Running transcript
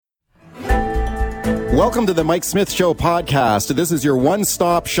Welcome to the Mike Smith Show podcast. This is your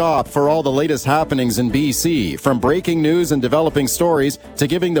one-stop shop for all the latest happenings in BC. From breaking news and developing stories to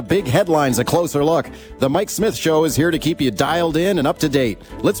giving the big headlines a closer look, the Mike Smith Show is here to keep you dialed in and up to date.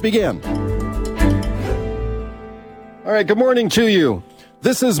 Let's begin. All right, good morning to you.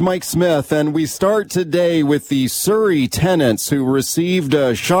 This is Mike Smith, and we start today with the Surrey tenants who received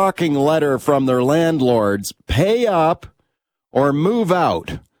a shocking letter from their landlords. Pay up or move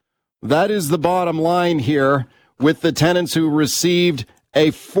out. That is the bottom line here with the tenants who received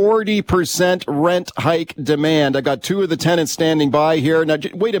a 40% rent hike demand. I got two of the tenants standing by here. Now,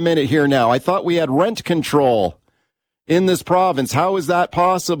 wait a minute here now. I thought we had rent control in this province. How is that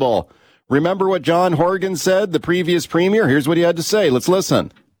possible? Remember what John Horgan said, the previous premier? Here's what he had to say. Let's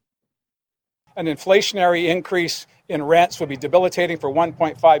listen. An inflationary increase in rents would be debilitating for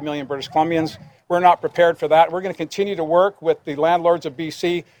 1.5 million British Columbians. We're not prepared for that. We're going to continue to work with the landlords of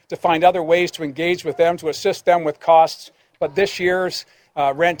BC to find other ways to engage with them, to assist them with costs. But this year's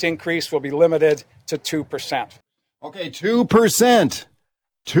rent increase will be limited to 2%. Okay, 2%.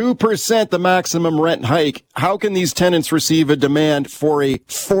 2% the maximum rent hike. How can these tenants receive a demand for a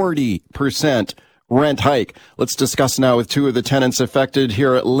 40% rent hike? Let's discuss now with two of the tenants affected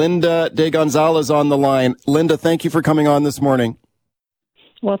here. Linda De Gonzalez on the line. Linda, thank you for coming on this morning.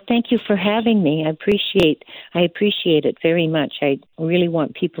 Well, thank you for having me. I appreciate it very much. I really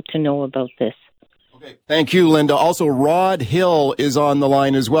want people to know about this. Okay. Thank you, Linda. Also, Rod Hill is on the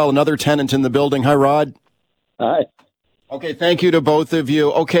line as well, another tenant in the building. Hi, Rod. Hi. Okay, thank you to both of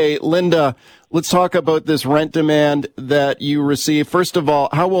you. Okay, Linda, let's talk about this rent demand that you received. First of all,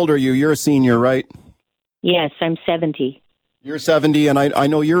 how old are you? You're a senior, right? Yes, I'm 70. You're 70, and I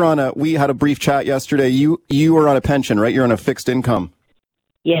know you're we had a brief chat yesterday. You were on a pension, right? You're on a fixed income.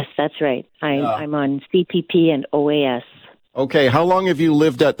 Yes, that's right. I'm on CPP and OAS. Okay, how long have you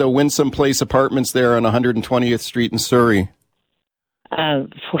lived at the Winsome Place Apartments there on 120th Street in Surrey?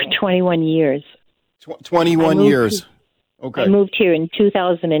 For 21 years. 21 years. Okay. I moved here in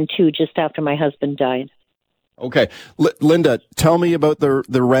 2002, just after my husband died. Okay. Linda, tell me about the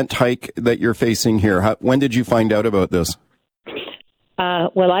rent hike that you're facing here. When did you find out about this?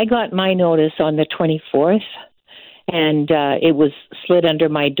 Well, I got my notice on the 24th. And it was slid under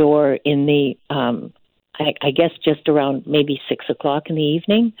my door in the, I guess, just around maybe 6 o'clock in the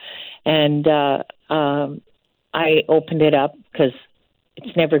evening. And I opened it up because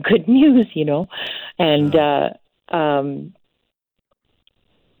it's never good news, you know. And my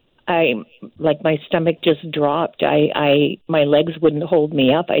stomach just dropped. My legs wouldn't hold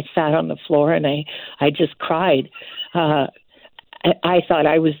me up. I sat on the floor and I just cried. I thought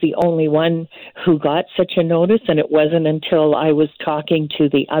I was the only one who got such a notice, and it wasn't until I was talking to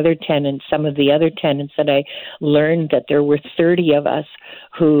the other tenants, some of the other tenants, that I learned that there were 30 of us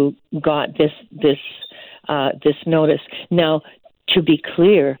who got this notice. Now, to be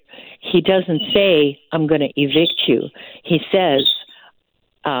clear, he doesn't say, I'm going to evict you. He says,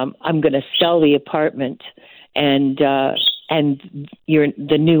 I'm going to sell the apartment, and the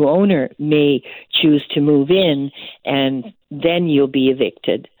new owner may choose to move in, and then you'll be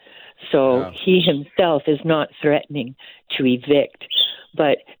evicted. So He himself is not threatening to evict.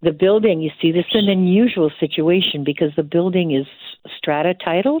 But the building, you see, this is an unusual situation because the building is strata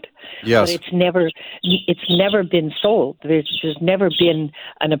titled. Yes. But it's never been sold. There's never been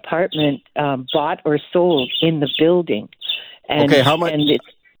an apartment bought or sold in the building. And, okay, how much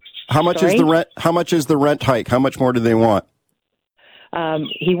is the rent? How much is the rent hike? How much more do they want?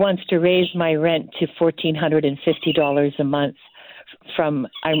 He wants to raise my rent to $1,450 a month.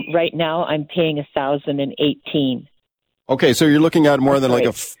 Right now I'm paying $1,018. Okay, so you're looking at more than like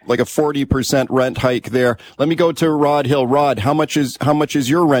a 40% rent hike there. Let me go to Rod Hill. Rod, how much is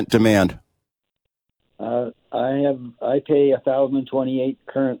your rent demand? I pay $1,028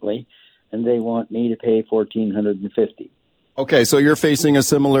 currently, and they want me to pay $1,450. Okay, so you're facing a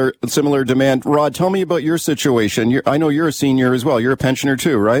similar demand. Rod, tell me about your situation. I know you're a senior as well. You're a pensioner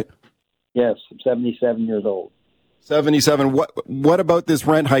too, right? Yes, I'm 77 years old. 77. What about this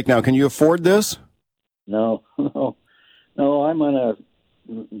rent hike now? Can you afford this? No. I'm on a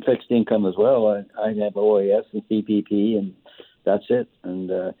fixed income as well. I have OAS and CPP, and that's it.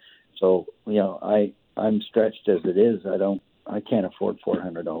 And so I'm stretched as it is. I can't afford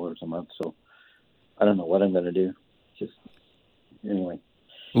 $400 a month. So I don't know what I'm going to do. Anyway.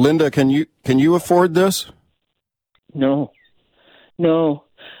 Linda, can you afford this? No.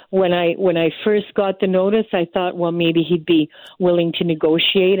 When I first got the notice, I thought, well, maybe he'd be willing to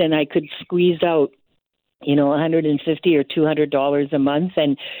negotiate and I could squeeze out, $150 or $200 a month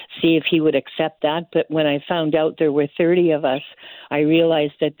and see if he would accept that. But when I found out there were 30 of us, I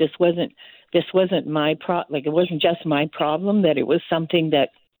realized that this wasn't this wasn't my it wasn't just my problem, that it was something that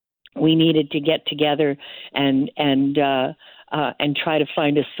we needed to get together and try to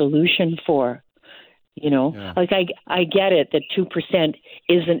find a solution for. Like I get it that 2%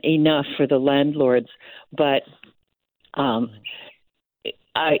 isn't enough for the landlords, but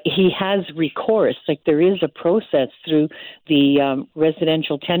he has recourse. Like, there is a process through the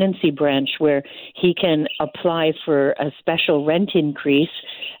residential tenancy branch where he can apply for a special rent increase,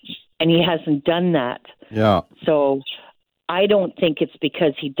 and he hasn't done that. Yeah. So I don't think it's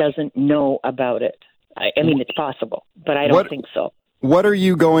because he doesn't know about it. I mean, it's possible, but I don't think so. What are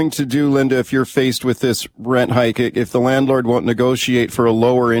you going to do, Linda, if you're faced with this rent hike? If the landlord won't negotiate for a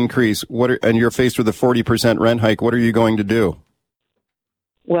lower increase, and you're faced with a 40% rent hike, what are you going to do?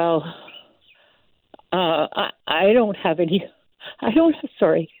 Well, I don't have any. I don't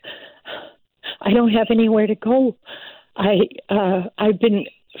have anywhere to go. I've been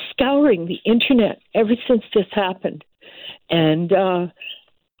scouring the internet ever since this happened, and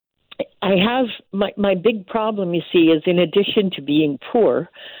I have my big problem. You see, is in addition to being poor,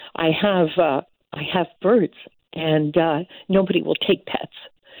 I have birds, and nobody will take pets.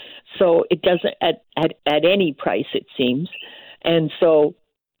 So it doesn't at any price, it seems, and so.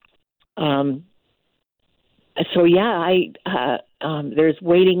 There's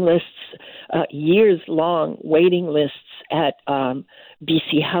waiting lists, years-long waiting lists at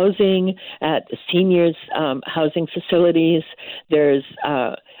BC Housing, at the seniors' housing facilities. There's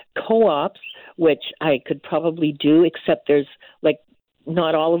co-ops, which I could probably do, except there's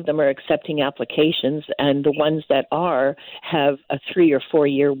not all of them are accepting applications, and the ones that are have a 3 or 4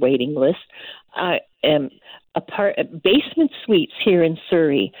 year waiting list. Basement suites here in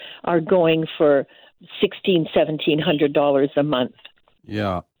Surrey are going for $1,700 a month.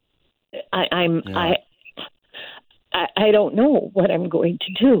 Yeah. I don't know what I'm going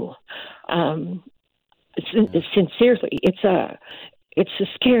to do. Sincerely, it's a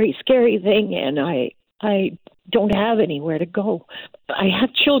scary, scary thing, and I don't have anywhere to go. I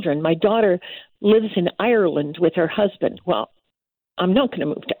have children. My daughter lives in Ireland with her husband. Well, I'm not going to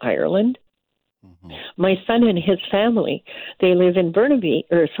move to Ireland. Mm-hmm. My son and his family, they live in they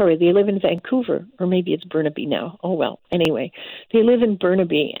live in Vancouver, or maybe it's Burnaby now. Oh, well, anyway, they live in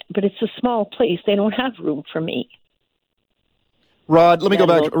Burnaby, but it's a small place. They don't have room for me. Rod, let me go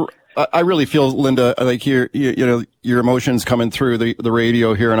back. I really feel, Linda, like your emotions coming through the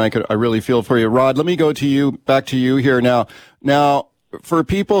radio here, and I really feel for you. Rod, let me go back to you here now. Now, for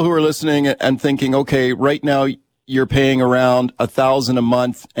people who are listening and thinking, okay, right now you're paying around $1,000 a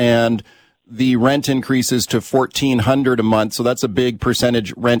month, and the rent increases to $1,400 a month, so that's a big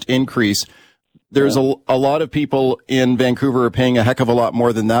percentage rent increase. There's a lot of people in Vancouver are paying a heck of a lot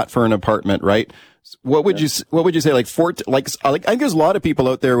more than that for an apartment, right? What would you say? I think there's a lot of people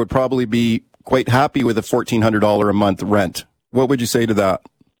out there would probably be quite happy with a $1,400 a month rent. What would you say to that?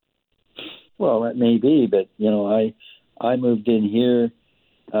 Well, that may be, but I moved in here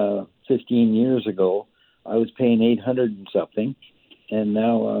 15 years ago. I was paying $800 and something, and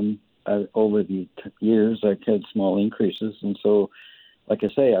now over the years I've had small increases, and so, like I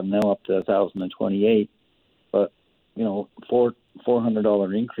say, I'm now up to $1,028. But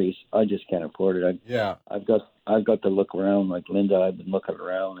 $400 increase, I just can't afford it. I've got to look around like Linda. I've been looking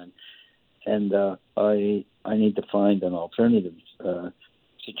around, and I need to find an alternative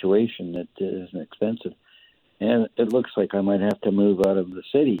situation that isn't expensive. And it looks like I might have to move out of the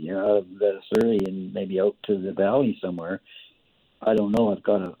city, out of the Surrey, and maybe out to the valley somewhere. I don't know. I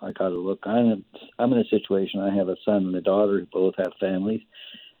gotta look. I'm in a situation. I have a son and a daughter who both have families,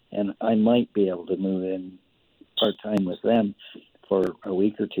 and I might be able to move in part-time with them for a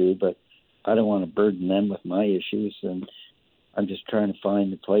week or two, but I don't want to burden them with my issues, and I'm just trying to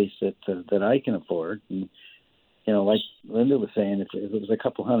find a place that I can afford. And like Linda was saying, if it was a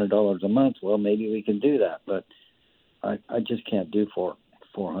couple $100 a month, well, maybe we can do that, but I just can't do $400.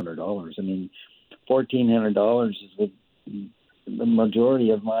 I mean, $1,400 is the majority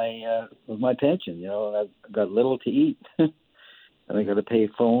of my pension. I've got little to eat, and I got to pay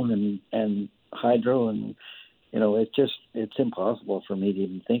phone and hydro, and it's impossible for me to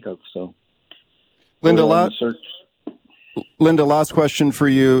even think of. So, Linda, last question for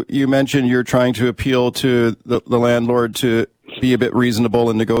you. You mentioned you're trying to appeal to the landlord to be a bit reasonable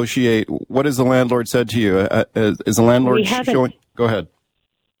and negotiate. What has the landlord said to you? Is the landlord showing? Go ahead.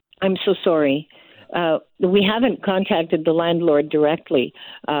 I'm so sorry. We haven't contacted the landlord directly,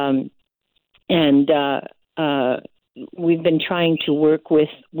 and we've been trying to work with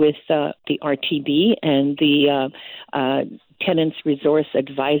the RTB and the Tenants Resource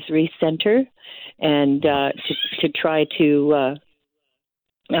Advisory Center, and to try to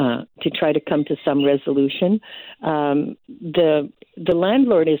to try to come to some resolution. The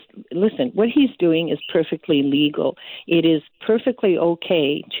landlord is, listen, what he's doing is perfectly legal. It is perfectly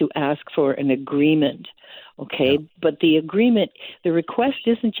okay to ask for an agreement, okay? Yeah. But the agreement, the request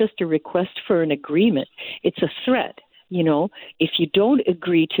isn't just a request for an agreement. It's a threat. You know, if you don't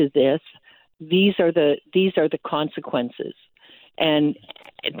agree to this, these are the consequences. And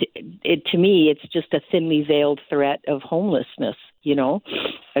to me, it's just a thinly veiled threat of homelessness, you know.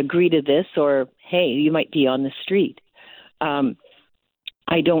 Agree to this or, hey, you might be on the street.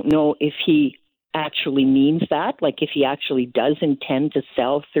 I don't know if he actually means that, like if he actually does intend to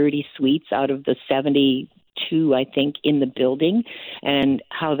sell 30 suites out of the 72, I think, in the building, and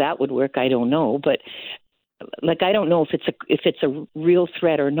how that would work, I don't know. But like, I don't know if it's a real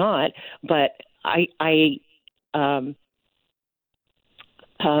threat or not, but I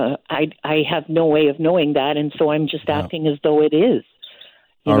have no way of knowing that, and so I'm just acting as though it is.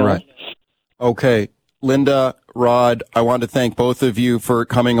 All right. Okay. Linda, Rod, I want to thank both of you for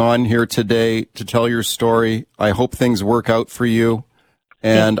coming on here today to tell your story. I hope things work out for you,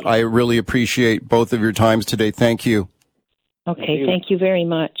 and I really appreciate both of your times today. Thank you. Okay, thank you very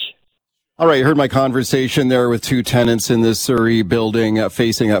much. All right, you heard my conversation there with two tenants in this Surrey building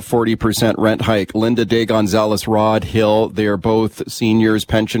facing a 40% rent hike. Linda De Gonzalez, Rod Hill, they are both seniors,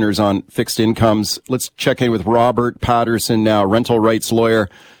 pensioners on fixed incomes. Let's check in with Robert Patterson now, rental rights lawyer,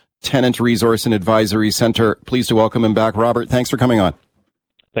 Tenant Resource and Advisory Center. Pleased to welcome him back. Robert, thanks for coming on.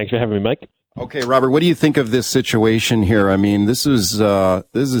 Thanks for having me, Mike. Okay, Robert, what do you think of this situation here? I mean, this is a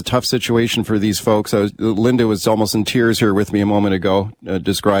tough situation for these folks. Linda was almost in tears here with me a moment ago,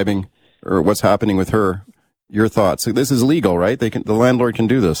 describing or what's happening with her. Your thoughts? This is legal, right? The landlord can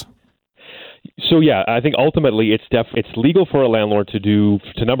do this. So yeah, I think ultimately it's legal for a landlord to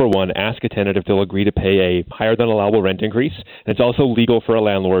number one, ask a tenant if they'll agree to pay a higher than allowable rent increase, and it's also legal for a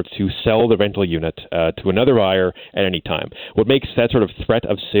landlord to sell the rental unit to another buyer at any time. What makes that sort of threat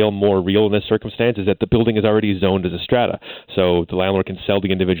of sale more real in this circumstance is that the building is already zoned as a strata, so the landlord can sell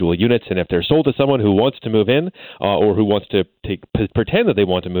the individual units, and if they're sold to someone who wants to move in or who wants to pretend that they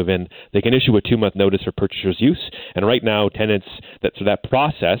want to move in, they can issue a 2-month notice for purchaser's use. And right now, tenants that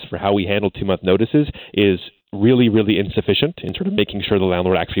process for how we handle 2-month notices is really, really insufficient in sort of making sure the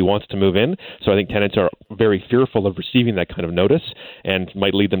landlord actually wants to move in. So I think tenants are very fearful of receiving that kind of notice and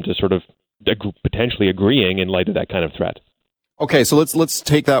might lead them to sort of potentially agreeing in light of that kind of threat. Okay, so let's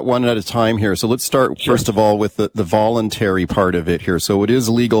take that one at a time here. So let's start first of all with the voluntary part of it here. So it is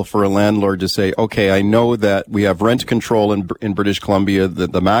legal for a landlord to say, okay, I know that we have rent control in British Columbia.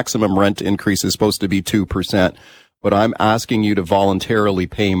 The maximum rent increase is supposed to be 2%, but I'm asking you to voluntarily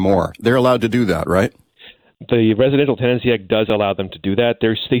pay more. They're allowed to do that, right? The Residential Tenancy Act does allow them to do that.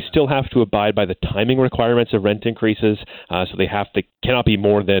 They still have to abide by the timing requirements of rent increases, so they cannot be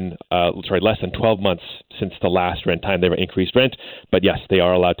more than less than 12 months since the last rent time they were increased rent. But yes, they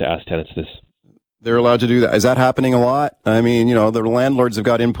are allowed to ask tenants this. They're allowed to do that. Is that happening a lot? I mean, the landlords have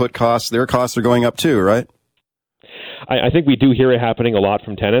got input costs. Their costs are going up too, right? I think we do hear it happening a lot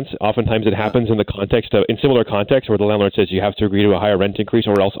from tenants. Oftentimes it happens in similar contexts where the landlord says you have to agree to a higher rent increase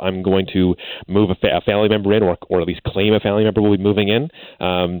or else I'm going to move a family member in or at least claim a family member will be moving in.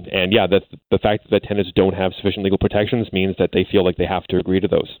 The fact that tenants don't have sufficient legal protections means that they feel like they have to agree to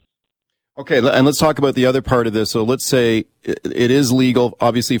those. Okay, and let's talk about the other part of this. So let's say it is legal,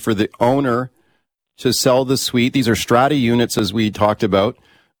 obviously, for the owner to sell the suite. These are strata units, as we talked about.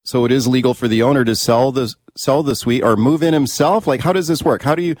 So it is legal for the owner to sell the suite or move in himself? Like, how does this work?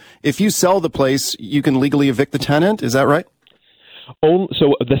 If you sell the place, you can legally evict the tenant? Is that right?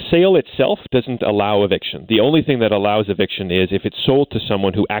 So the sale itself doesn't allow eviction. The only thing that allows eviction is if it's sold to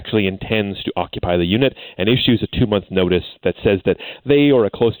someone who actually intends to occupy the unit and issues a 2-month notice that says that they or a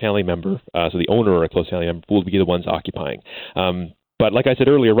close family member, so the owner or a close family member, will be the ones occupying. But like I said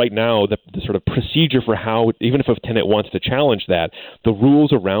earlier, right now, the sort of procedure for how, even if a tenant wants to challenge that, the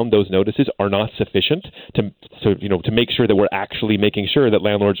rules around those notices are not sufficient to make sure that we're actually making sure that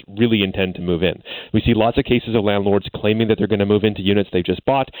landlords really intend to move in. We see lots of cases of landlords claiming that they're going to move into units they just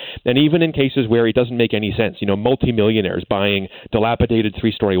bought, and even in cases where it doesn't make any sense, multimillionaires buying dilapidated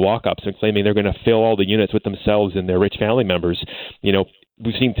 3-story walk-ups and claiming they're going to fill all the units with themselves and their rich family members,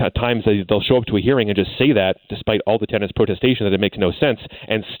 we've seen times that they'll show up to a hearing and just say that, despite all the tenants' protestation that it makes no sense,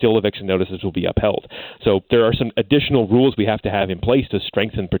 and still eviction notices will be upheld. So there are some additional rules we have to have in place to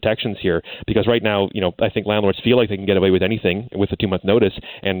strengthen protections here, because right now, I think landlords feel like they can get away with anything with a 2-month notice,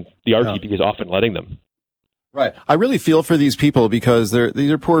 and the RTP is often letting them. Right. I really feel for these people because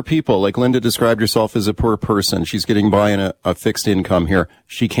these are poor people. Like Linda described herself as a poor person. She's getting by in a fixed income here.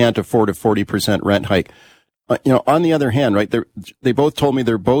 She can't afford a 40% rent hike. On the other hand, right, they both told me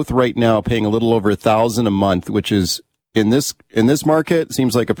they're both right now paying a little over $1,000 a month, which is in this market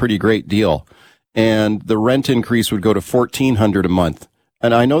seems like a pretty great deal. And the rent increase would go to $1,400 a month.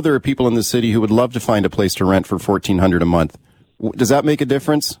 And I know there are people in the city who would love to find a place to rent for $1,400 a month. Does that make a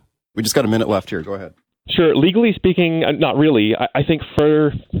difference? We just got a minute left here. Go ahead. Sure. Legally speaking, not really. I think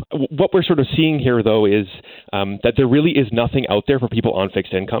for what we're sort of seeing here, though, is that there really is nothing out there for people on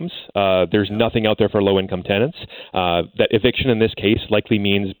fixed incomes. There's nothing out there for low-income tenants. That eviction in this case likely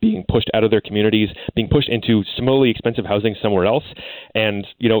means being pushed out of their communities, being pushed into similarly expensive housing somewhere else. And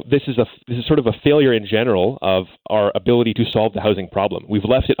this is sort of a failure in general of our ability to solve the housing problem. We've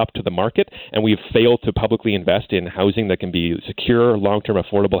left it up to the market, and we've failed to publicly invest in housing that can be secure, long-term,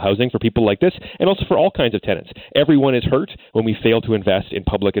 affordable housing for people like this, and also for all kinds of tenants. Everyone is hurt when we fail to invest in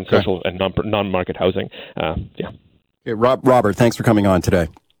public and social and non-market housing. Okay, Robert, thanks for coming on today.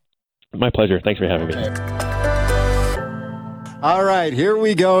 My pleasure. Thanks for having me. All right, here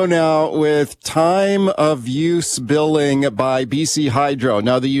we go now with time of use billing by BC Hydro.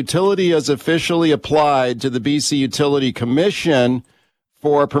 Now, the utility has officially applied to the BC Utility Commission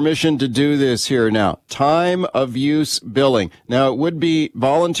for permission to do this here now. Time of use billing. Now, it would be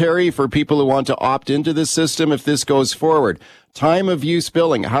voluntary for people who want to opt into this system if this goes forward. Time of use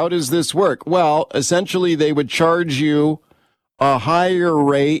billing. How does this work? Well, essentially, they would charge you a higher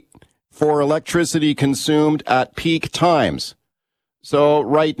rate for electricity consumed at peak times. So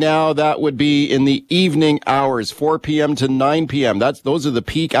right now, that would be in the evening hours, 4 p.m. to 9 p.m. Those are the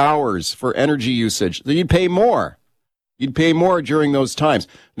peak hours for energy usage. So you'd pay more. You'd pay more during those times.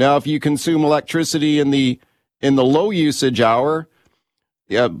 Now, if you consume electricity in the low usage hour,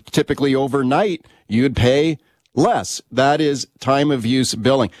 typically overnight, you'd pay less. That is time of use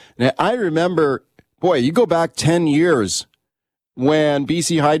billing. Now, I remember, you go back 10 years when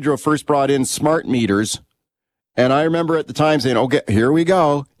BC Hydro first brought in smart meters. And I remember at the time saying, okay, here we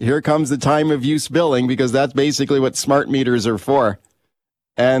go. Here comes the time of use billing, because that's basically what smart meters are for.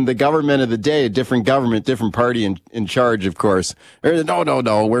 And the government of the day, a different government, different party in charge, of course.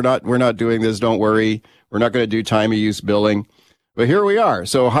 No, we're not doing this. Don't worry. We're not going to do time of use billing. But here we are.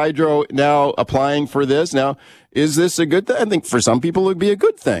 So Hydro now applying for this. Now, is this a good thing? I think for some people it would be a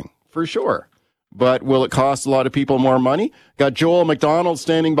good thing, for sure. But will it cost a lot of people more money? Got Joel McDonald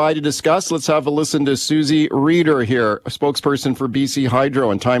standing by to discuss. Let's have a listen to Susie Reeder here, a spokesperson for BC Hydro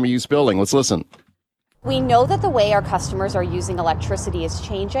and time of use billing. Let's listen. We know that the way our customers are using electricity is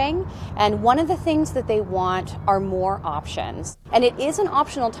changing, and one of the things that they want are more options. And it is an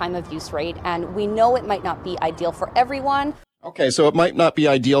optional time of use rate, and we know it might not be ideal for everyone. Okay, so it might not be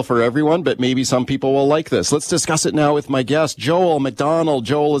ideal for everyone, but maybe some people will like this. Let's discuss it now with my guest, Joel McDonald.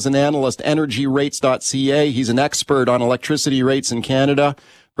 Joel is an analyst, energyrates.ca. He's an expert on electricity rates in Canada.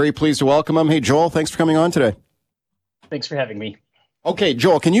 Very pleased to welcome him. Hey, Joel, thanks for coming on today. Thanks for having me. Okay,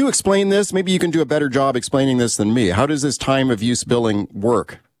 Joel, can you explain this? Maybe you can do a better job explaining this than me. How does this time of use billing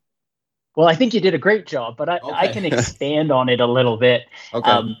work? Well, I think you did a great job, but I can expand on it a little bit.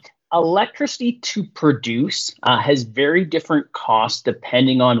 Okay. Electricity to produce has very different costs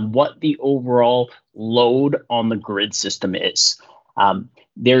depending on what the overall load on the grid system is.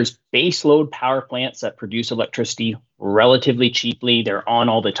 There's base load power plants that produce electricity relatively cheaply. They're on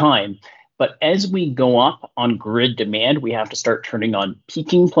all the time. But as we go up on grid demand, we have to start turning on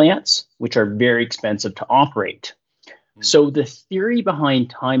peaking plants, which are very expensive to operate. So the theory behind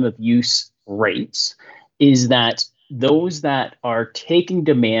time of use rates is that those that are taking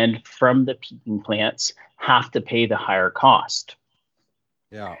demand from the peaking plants have to pay the higher cost.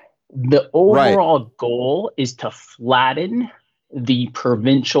 Yeah. The overall goal is to flatten the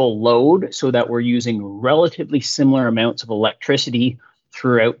provincial load so that we're using relatively similar amounts of electricity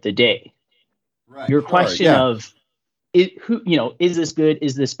throughout the day. Right. Your question of, is this good?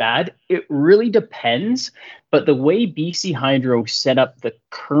 Is this bad? It really depends. But the way BC Hydro set up the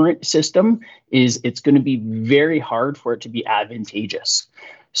current system is it's going to be very hard for it to be advantageous.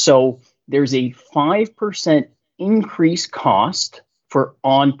 So there's a 5% increase cost for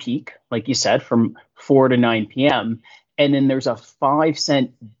on peak, like you said, from 4 to 9 p.m. And then there's a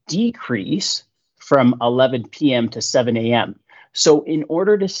 5-cent decrease from 11 p.m. to 7 a.m. So in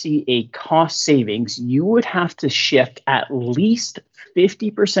order to see a cost savings, you would have to shift at least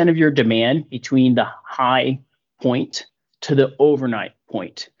 50% of your demand between the high point to the overnight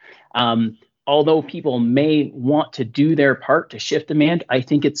point. Although people may want to do their part to shift demand, I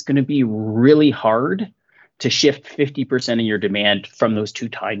think it's going to be really hard to shift 50% of your demand from those two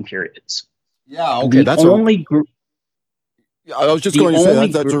time periods. Yeah, okay. The only group. I was just going to say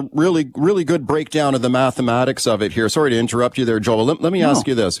that's a really, really good breakdown of the mathematics of it here. Sorry to interrupt you there, Joel. Let me ask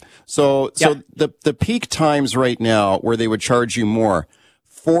you this. So the peak times right now where they would charge you more,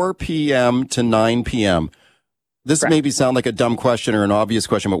 4 p.m. to 9 p.m. This maybe sound like a dumb question or an obvious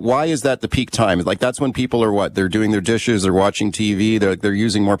question, but why is that the peak time? Like that's when people are they're doing their dishes, they're watching TV, they're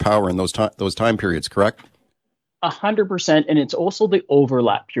using more power in those time periods, correct? 100%, and it's also the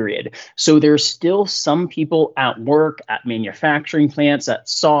overlap period. So there's still some people at work, at manufacturing plants, at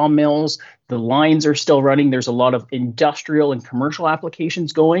sawmills. The lines are still running. There's a lot of industrial and commercial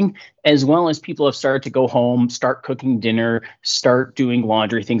applications going, as well as people have started to go home, start cooking dinner, start doing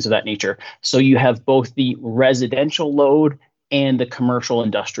laundry, things of that nature. So you have both the residential load and the commercial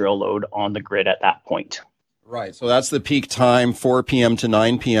industrial load on the grid at that point. Right. So that's the peak time, 4 p.m. to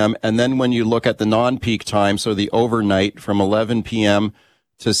 9 p.m. And then when you look at the non-peak time, so the overnight from 11 p.m.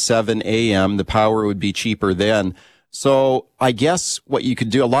 to 7 a.m., the power would be cheaper then. So I guess what you could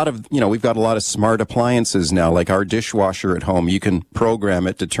do, we've got a lot of smart appliances now, like our dishwasher at home. You can program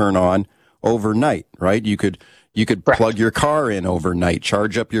it to turn on overnight, right? You could plug your car in overnight,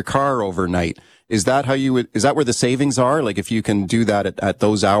 charge up your car overnight. Is that is that where the savings are? Like if you can do that at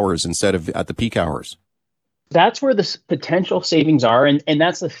those hours instead of at the peak hours? That's where the potential savings are, and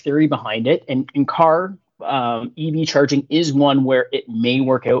that's the theory behind it. And in car EV charging is one where it may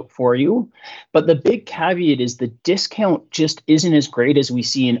work out for you. But the big caveat is the discount just isn't as great as we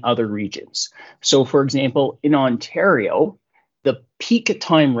see in other regions. So, for example, in Ontario, the peak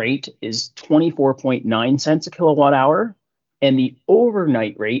time rate is 24.9 cents a kilowatt hour, and the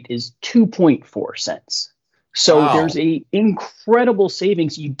overnight rate is 2.4 cents. So There's a incredible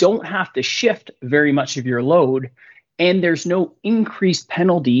savings. You don't have to shift very much of your load, and there's no increased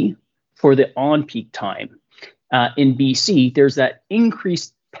penalty for the on-peak time. In BC, there's that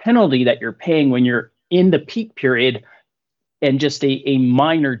increased penalty that you're paying when you're in the peak period and just a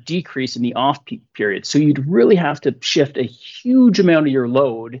minor decrease in the off-peak period. So you'd really have to shift a huge amount of your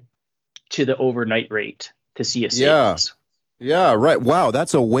load to the overnight rate to see a savings. Yeah, right. Wow,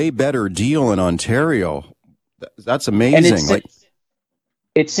 that's a way better deal in Ontario. That's amazing. And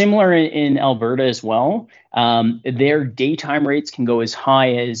it's similar in Alberta as well. Their daytime rates can go as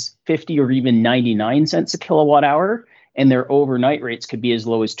high as 50 or even 99 cents a kilowatt hour, and their overnight rates could be as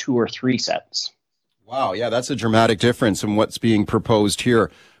low as 2 or 3 cents. Wow, yeah, that's a dramatic difference in what's being proposed here,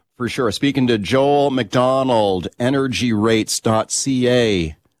 for sure. Speaking to Joel McDonald,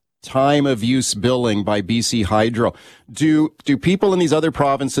 energyrates.ca. Time of use billing by BC Hydro. Do people in these other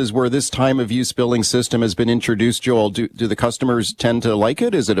provinces where this time of use billing system has been introduced, Joel, do the customers tend to like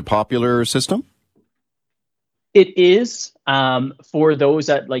it? Is it a popular system? It is for those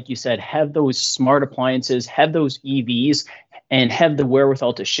that, like you said, have those smart appliances, have those EVs, and have the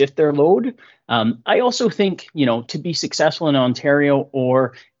wherewithal to shift their load. I also think, to be successful in Ontario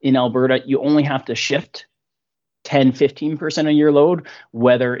or in Alberta, you only have to shift 10-15% of your load,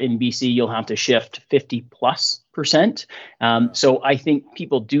 whether in BC you'll have to shift 50+%. So I think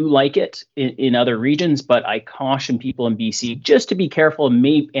people do like it in other regions, but I caution people in BC just to be careful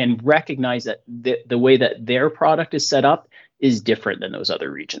and recognize that the way that their product is set up is different than those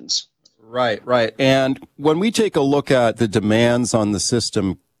other regions. Right. And when we take a look at the demands on the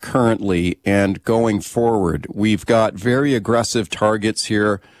system currently and going forward, we've got very aggressive targets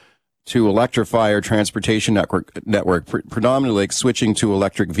here to electrify our transportation network, predominantly like switching to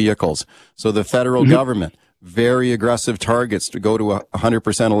electric vehicles. So the federal government, very aggressive targets to go to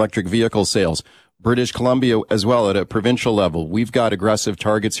 100% electric vehicle sales. British Columbia as well at a provincial level. We've got aggressive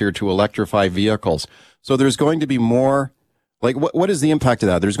targets here to electrify vehicles. So there's going to be more, what is the impact of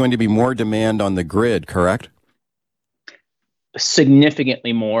that? There's going to be more demand on the grid, correct?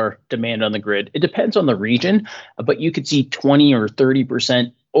 Significantly more demand on the grid. It depends on the region, but you could see 20 or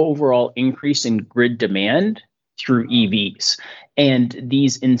 30% overall increase in grid demand through EVs. And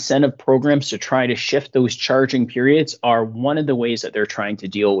these incentive programs to try to shift those charging periods are one of the ways that they're trying to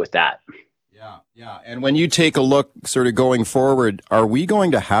deal with that. Yeah. And when you take a look sort of going forward, are we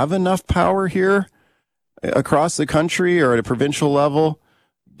going to have enough power here across the country or at a provincial level,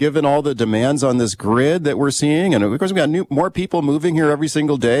 given all the demands on this grid that we're seeing? And of course, we've got more people moving here every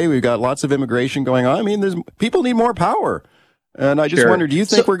single day. We've got lots of immigration going on. I mean, people need more power. And I just wonder, do you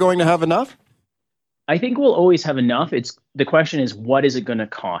think we're going to have enough? I think we'll always have enough. The question is, what is it going to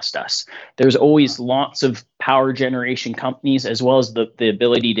cost us? There's always lots of power generation companies, as well as the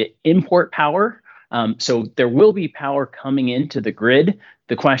ability to import power. So there will be power coming into the grid.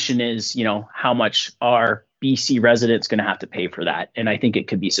 The question is, how much are BC residents going to have to pay for that? And I think it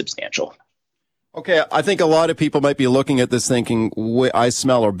could be substantial. Okay, I think a lot of people might be looking at this thinking, I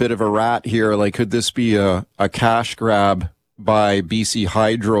smell a bit of a rat here. Like, could this be a cash grab by BC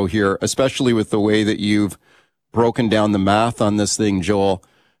Hydro here, especially with the way that you've broken down the math on this thing, Joel.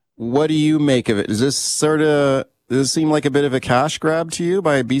 What do you make of it? Does this seem like a bit of a cash grab to you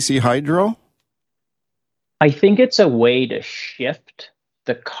by BC Hydro? I think it's a way to shift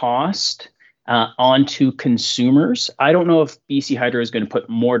the cost onto consumers. I don't know if BC Hydro is going to put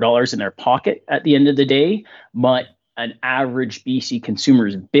more dollars in their pocket at the end of the day, but an average BC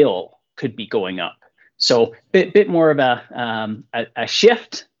consumer's bill could be going up. So bit more of a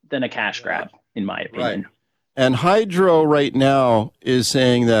shift than a cash grab, in my opinion. Right. And Hydro right now is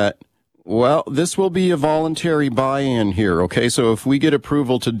saying that, well, this will be a voluntary buy-in here. Okay, so if we get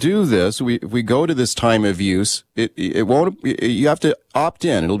approval to do this, if we go to this time of use, it won't. You have to opt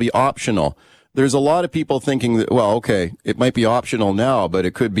in. It'll be optional. There's a lot of people thinking that, well, okay, it might be optional now, but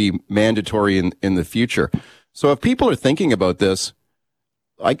it could be mandatory in the future. So if people are thinking about this,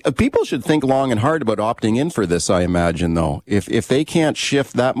 people should think long and hard about opting in for this, I imagine, though. If they can't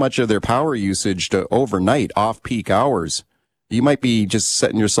shift that much of their power usage to overnight, off-peak hours, you might be just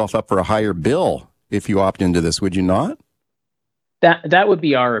setting yourself up for a higher bill if you opt into this, would you not? That would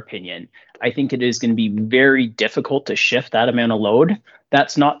be our opinion. I think it is going to be very difficult to shift that amount of load.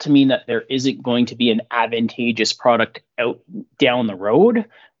 That's not to mean that there isn't going to be an advantageous product out down the road,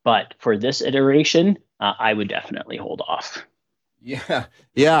 but for this iteration, I would definitely hold off. Yeah,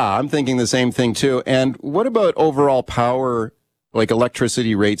 I'm thinking the same thing too. And what about overall power, like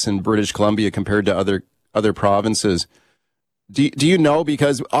electricity rates in British Columbia compared to other provinces? Do you know?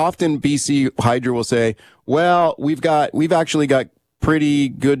 Because often BC Hydro will say, well, we've actually got pretty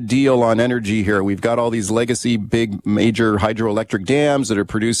good deal on energy here. We've got all these legacy big major hydroelectric dams that are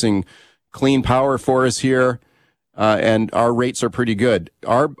producing clean power for us here. And our rates are pretty good.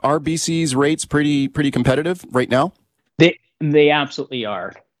 Are BC's rates pretty competitive right now? They absolutely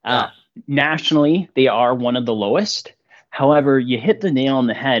are. Nationally, they are one of the lowest. However, you hit the nail on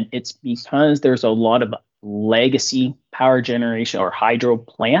the head. It's because there's a lot of legacy power generation or hydro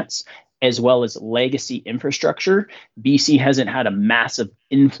plants, as well as legacy infrastructure. BC hasn't had a massive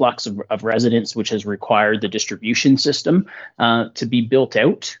influx of residents, which has required the distribution system to be built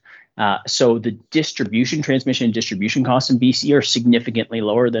out. So the transmission and distribution costs in BC are significantly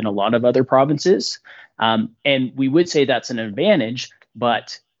lower than a lot of other provinces. And we would say that's an advantage,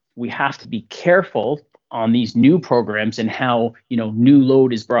 but we have to be careful on these new programs and how, new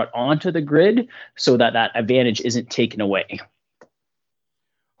load is brought onto the grid so that advantage isn't taken away.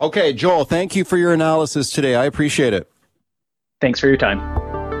 Okay, Joel, thank you for your analysis today. I appreciate it. Thanks for your time.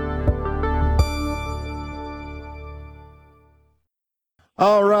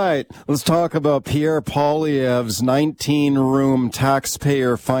 All right, let's talk about Pierre Poilievre's 19-room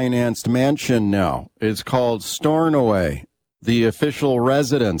taxpayer-financed mansion now. It's called Stornoway, the official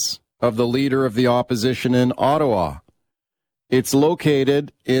residence of the leader of the opposition in Ottawa. It's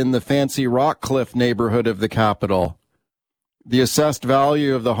located in the fancy Rockcliffe neighborhood of the capital. The assessed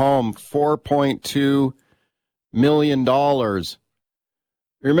value of the home, $4.2 million.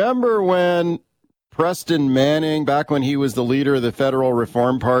 Remember when Preston Manning, back when he was the leader of the Federal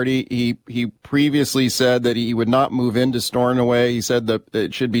Reform Party, he previously said that he would not move into Stornoway. He said that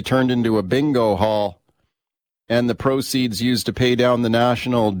it should be turned into a bingo hall and the proceeds used to pay down the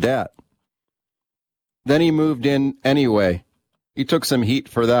national debt. Then he moved in anyway. He took some heat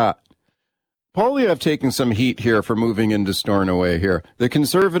for that. Poilievre taking some heat here for moving into Stornoway here. The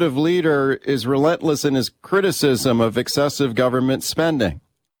Conservative leader is relentless in his criticism of excessive government spending.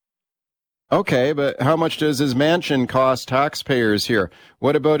 Okay, but how much does his mansion cost taxpayers here?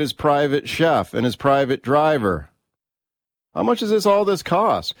 What about his private chef and his private driver? How much does all this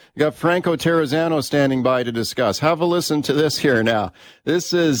cost? You got Franco Terrazzano standing by to discuss. Have a listen to this here now.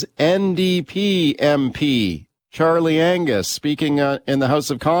 This is NDP MP Charlie Angus speaking in the House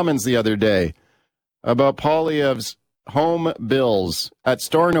of Commons the other day about Poilievre's home bills at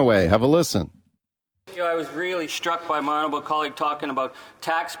Stornoway. Have a listen. I was really struck by my honorable colleague talking about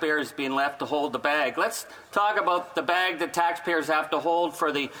taxpayers being left to hold the bag. Let's talk about the bag that taxpayers have to hold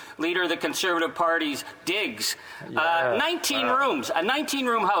for the leader of the Conservative Party's digs. 19 rooms, a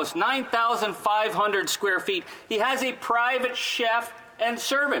 19-room house, 9,500 square feet. He has a private chef and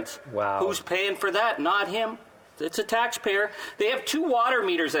servants. Wow. Who's paying for that? Not him. It's a taxpayer. They have 2 water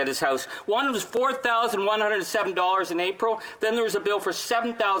meters at his house. One was $4,107 in April. Then there was a bill for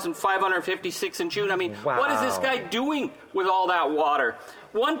 $7,556 in June. I mean, What is this guy doing with all that water?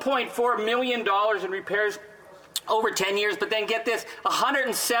 $1.4 million in repairs over 10 years, but then get this,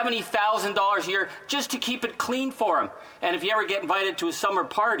 $170,000 a year just to keep it clean for him. And if you ever get invited to his summer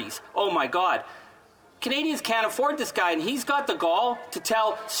parties, oh my God, Canadians can't afford this guy, and he's got the gall to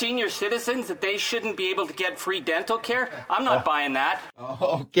tell senior citizens that they shouldn't be able to get free dental care. I'm not buying that.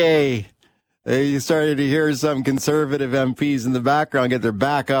 Okay. You started to hear some conservative MPs in the background get their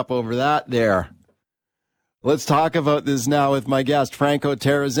back up over that there. Let's talk about this now with my guest, Franco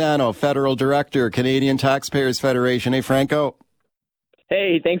Terrazzano, Federal Director, Canadian Taxpayers Federation. Hey, Franco.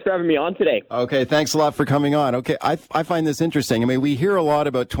 Hey, thanks for having me on today. Okay, thanks a lot for coming on. Okay, I find this interesting. I mean, we hear a lot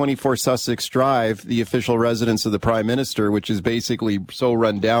about 24 Sussex Drive, the official residence of the Prime Minister, which is basically so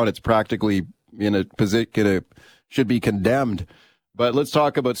run down it's practically in a position should be condemned. But let's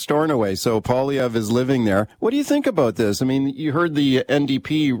talk about Stornoway. So Poilievre is living there. What do you think about this? I mean, you heard the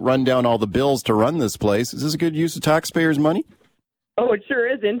NDP run down all the bills to run this place. Is this a good use of taxpayers' money? Oh, it sure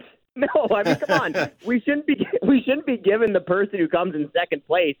isn't. No, I mean, come on. We shouldn't be giving the person who comes in second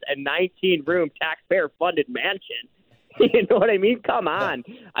place a 19-room taxpayer-funded mansion. You know what I mean? Come on.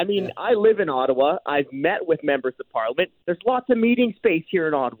 I mean, I live in Ottawa. I've met with members of Parliament. There's lots of meeting space here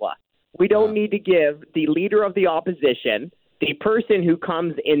in Ottawa. We don't need to give the leader of the opposition, the person who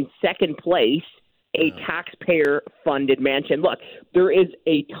comes in second place, a taxpayer-funded mansion. Look, there is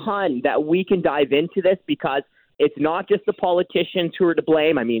a ton that we can dive into this because it's not just the politicians who are to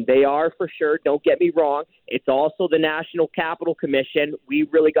blame. I mean, they are for sure. Don't get me wrong. It's also the National Capital Commission. We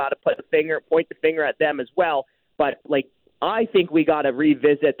really got to point the finger at them as well. But, I think we got to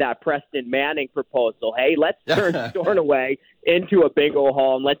revisit that Preston Manning proposal. Hey, let's turn Stornoway into a bingo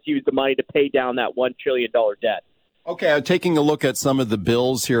hall and let's use the money to pay down that $1 trillion debt. Okay, I'm taking a look at some of the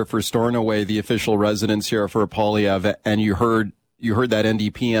bills here for Stornoway, the official residence here for Poilievre, and you heard that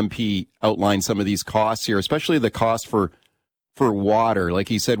NDP MP outline some of these costs here, especially the cost for water. Like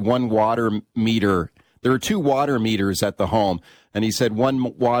he said, one water meter. There are two water meters at the home, and he said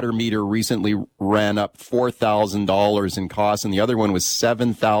one water meter recently ran up $4,000 in cost, and the other one was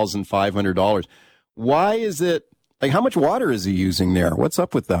 $7,500. Why is it, how much water is he using there? What's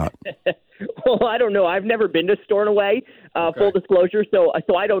up with that? Well, I don't know. I've never been to Stornoway, full disclosure, so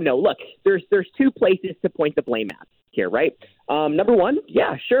I don't know. Look, there's two places to point the blame at here, right? Number one,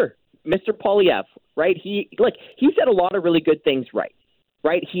 yeah, sure, Mr. Poilievre, right? He said a lot of really good things, right?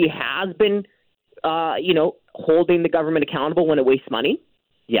 He has been, holding the government accountable when it wastes money.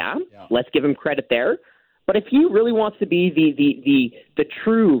 Yeah, let's give him credit there. But if he really wants to be the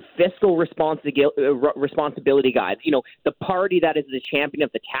true fiscal responsibility guy, the party that is the champion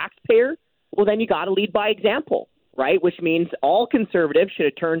of the taxpayer, well, then you got to lead by example, right? Which means all conservatives should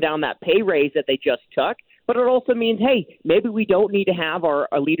have turned down that pay raise that they just took. But it also means, hey, maybe we don't need to have our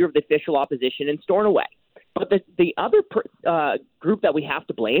leader of the official opposition in Stornoway. But the other group that we have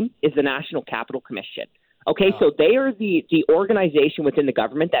to blame is the National Capital Commission. Okay, so they are the organization within the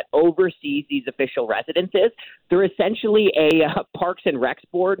government that oversees these official residences. They're essentially a Parks and Recs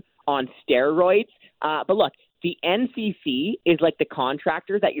board on steroids. But look, the NCC is like the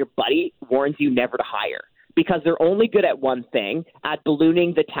contractor that your buddy warns you never to hire because they're only good at one thing, at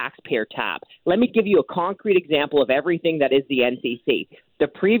ballooning the taxpayer tab. Let me give you a concrete example of everything that is the NCC. The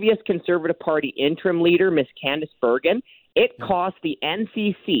previous Conservative Party interim leader, Ms. Candice Bergen, it cost the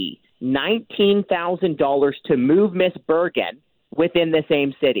NCC $19,000 to move Miss Bergen within the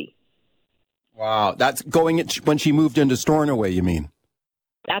same city. Wow, that's when she moved into Stornoway, you mean?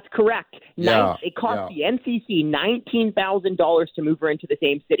 That's correct. It cost the NCC $19,000 to move her into the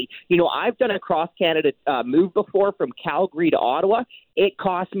same city. I've done a cross-Canada move before from Calgary to Ottawa. It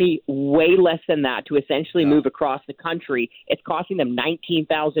cost me way less than that to essentially move across the country. It's costing them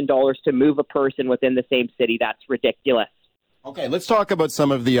 $19,000 to move a person within the same city. That's ridiculous. Okay, let's talk about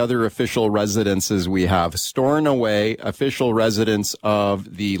some of the other official residences we have. Stornoway, official residence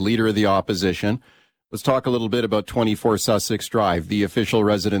of the Leader of the Opposition. Let's talk a little bit about 24 Sussex Drive, the official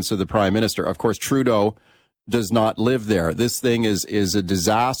residence of the Prime Minister. Of course, Trudeau does not live there. This thing is a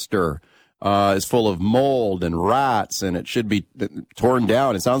disaster. It's full of mold and rats, and it should be torn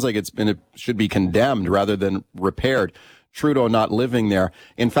down. It sounds like it should be condemned rather than repaired. Trudeau not living there.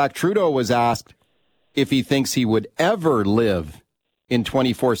 In fact, Trudeau was asked if he thinks he would ever live in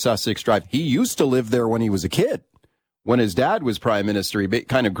 24 Sussex Drive. He used to live there when he was a kid. When his dad was Prime Minister, he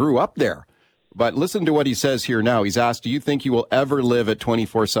kind of grew up there. But listen to what he says here now. He's asked, do you think you will ever live at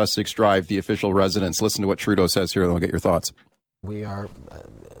 24 Sussex Drive, the official residence? Listen to what Trudeau says here, and I'll get your thoughts. We are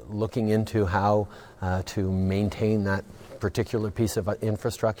looking into how to maintain that particular piece of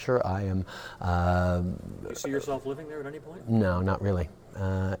infrastructure. I am... you see yourself living there at any point? No, not really.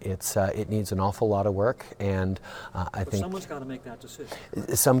 It needs an awful lot of work, and I think someone's got to make that decision.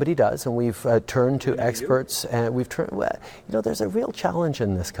 Somebody does, and we've turned to experts, and we've turned. Well, there's a real challenge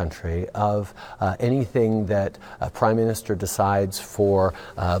in this country of anything that a prime minister decides for,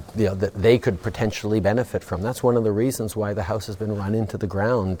 that they could potentially benefit from. That's one of the reasons why the House has been run into the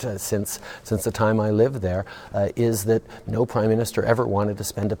ground since the time I lived there. Is that no prime minister ever wanted to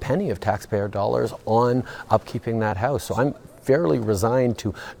spend a penny of taxpayer dollars on upkeeping that House. So I'm fairly resigned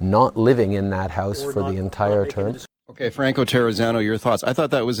to not living in that House for the entire term. Okay, Franco Terrazzano, your thoughts. I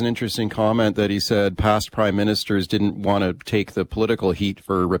thought that was an interesting comment that he said past prime ministers didn't want to take the political heat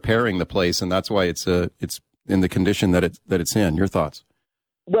for repairing the place, and that's why it's in the condition that it's in. Your thoughts?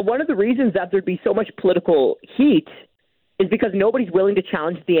 Well, one of the reasons that there'd be so much political heat is because nobody's willing to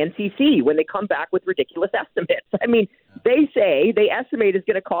challenge the NCC when they come back with ridiculous estimates. I mean, they estimate it's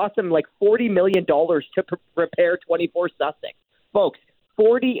going to cost them like $40 million to repair 24 Sussex. Folks,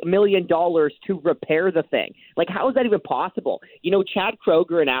 $40 million to repair the thing. Like, how is that even possible? Chad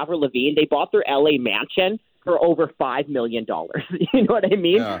Kroger and Avril Lavigne, they bought their LA mansion for over $5 million. You know what I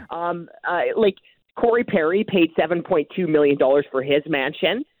mean? Yeah. Corey Perry paid $7.2 million for his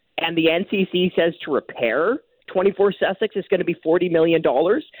mansion, and the NCC says to repair 24 Sussex is going to be $40 million.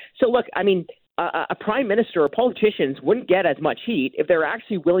 So look, I mean, a prime minister or politicians wouldn't get as much heat if they're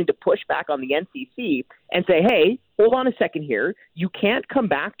actually willing to push back on the NCC and say, hey, hold on a second here. You can't come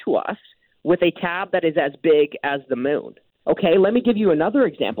back to us with a tab that is as big as the moon. Okay, let me give you another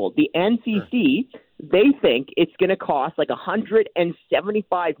example. The NCC, they think it's going to cost like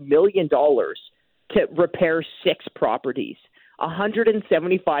 $175 million to repair 6 properties.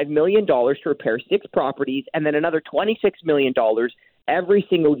 $175 million to repair 6 properties, and then another $26 million every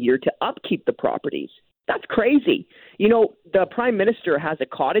single year to upkeep the properties. That's crazy. The prime minister has a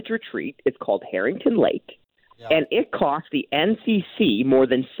cottage retreat. It's called Harrington Lake, and it cost the NCC more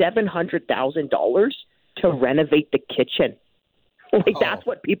than $700,000 to renovate the kitchen. That's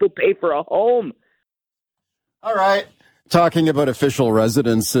what people pay for a home. All right. Talking about official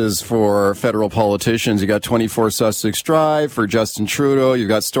residences for federal politicians, you got 24 Sussex Drive for Justin Trudeau. You've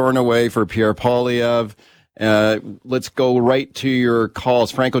got Stornoway for Pierre Poilievre. Let's go right to your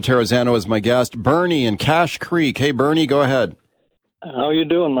calls. Franco Terrazzano is my guest. Bernie in Cache Creek. Hey, Bernie, go ahead. How you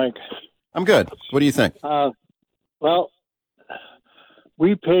doing, Mike? I'm good. What do you think? Well,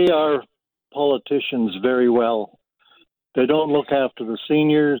 we pay our politicians very well. They don't look after the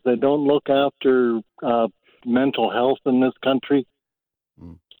seniors. They don't look after mental health in this country.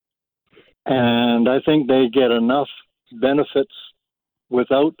 And I think they get enough benefits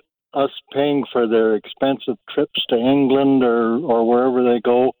without us paying for their expensive trips to England or wherever they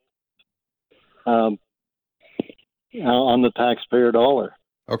go on the taxpayer dollar.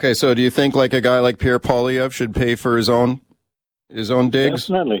 Okay, so do you think like a guy like Pierre Poilievre should pay for his own digs?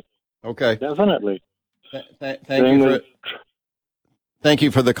 Definitely. Okay. Definitely. Thank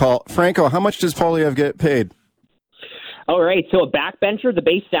you for the call. Franco, how much does Poilievre get paid? All right, so a backbencher, the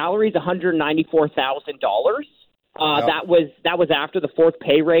base salary is $194,000. That was after the 4th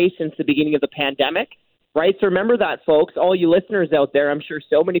pay raise since the beginning of the pandemic, right? So remember that, folks, all you listeners out there. I'm sure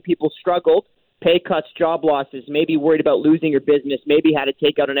so many people struggled, pay cuts, job losses, maybe worried about losing your business, maybe had to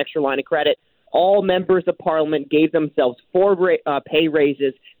take out an extra line of credit. All members of parliament gave themselves 4 pay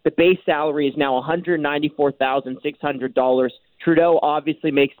raises. The base salary is now $194,600. Trudeau obviously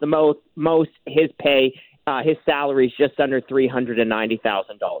makes the most. His pay, his salary is just under $390,000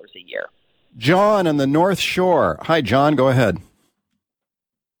 a year. John on the North Shore. Hi, John. Go ahead.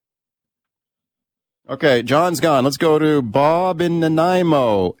 Okay, John's gone. Let's go to Bob in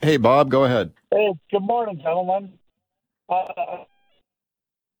Nanaimo. Hey, Bob, go ahead. Hey, good morning, gentlemen.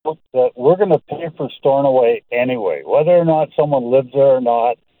 We're going to pay for Stornoway anyway. Whether or not someone lives there or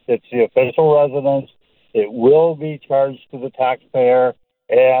not, it's the official residence. It will be charged to the taxpayer,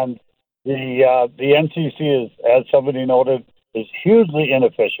 and the NCC is, as somebody noted, is hugely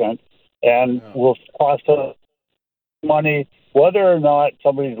inefficient and will cost us money. Whether or not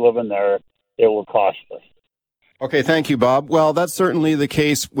somebody's living there, it will cost us. Okay, thank you, Bob. Well, that's certainly the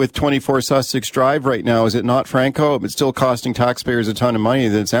case with 24 Sussex Drive right now, is it not, Franco? It's still costing taxpayers a ton of money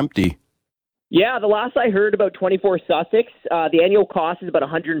that's empty. Yeah, the last I heard about 24 Sussex, the annual cost is about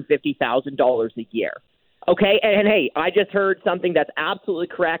 $150,000 a year. Okay, and hey, I just heard something that's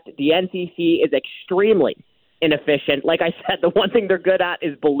absolutely correct. The NCC is extremely inefficient. Like I said, the one thing they're good at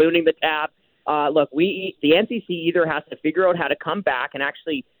is ballooning the tab. Look, the NCC either has to figure out how to come back and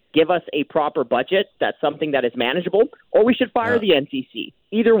actually give us a proper budget that's something that is manageable, or we should fire the NCC.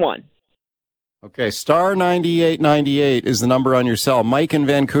 Either one. Okay, star 9898 is the number on your cell. Mike in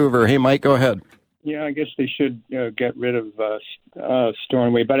Vancouver. Hey, Mike, go ahead. Yeah, I guess they should get rid of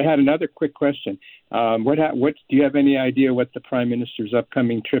Stornoway. But I had another quick question. What do you have any idea what the Prime Minister's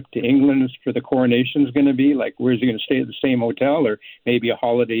upcoming trip to England for the coronation is going to be? Like, where is he going to stay at the same hotel, or maybe a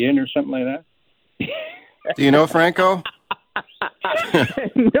Holiday Inn or something like that? Do you know, Franco?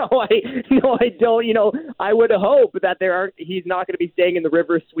 No, I don't. You know, I would hope that he's not going to be staying in the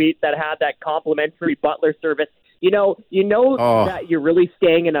River Suite that had that complimentary butler service. You know that you're really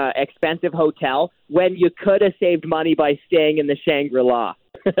staying in an expensive hotel when you could have saved money by staying in the Shangri-La.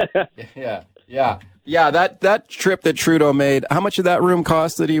 Yeah. That trip that Trudeau made, how much did that room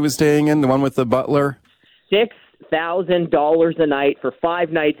cost that he was staying in, the one with the butler? $6,000 a night for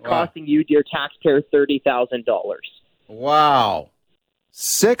 5 nights, costing you, dear taxpayer, $30,000. Wow,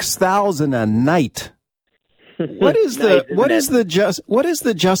 $6,000 a night. What is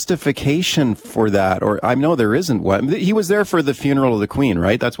the justification for that? Or I know there isn't one. He was there for the funeral of the Queen,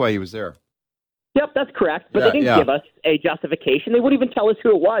 right? That's why he was there. Yep, that's correct. But they didn't give us a justification. They wouldn't even tell us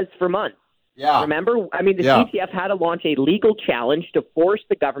who it was for months. Yeah. Remember? I mean, the CTF had to launch a legal challenge to force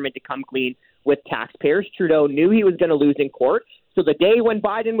the government to come clean with taxpayers. Trudeau knew he was going to lose in court. So the day when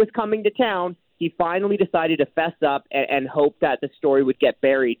Biden was coming to town, he finally decided to fess up and hope that the story would get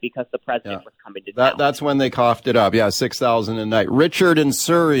buried because the president was coming to town. That's when they coughed it up. Yeah, $6,000 a night. Richard in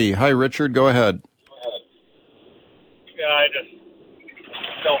Surrey. Hi, Richard. Go ahead. Yeah, I just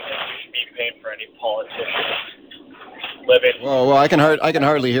don't think we should be paying for any politicians living. Well, I can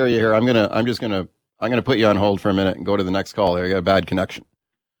hardly hear you here. I'm gonna put you on hold for a minute and go to the next call. I got a bad connection.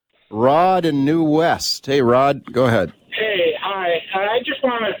 Rod in New West. Hey, Rod, go ahead. Hey, hi. I just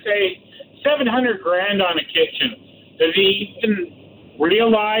want to say, $700,000 on a kitchen. Does he even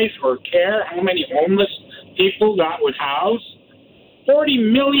realize or care how many homeless people that would house?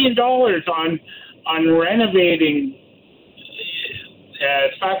 $40 million on renovating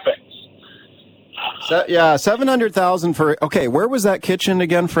Sussex. $700,000 for. Okay, where was that kitchen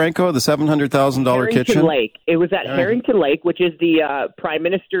again, Franco? The $700,000 kitchen. Lake. It was at Harrington Lake, which is the Prime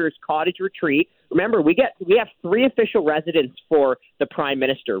Minister's cottage retreat. Remember, we have 3 official residences for the Prime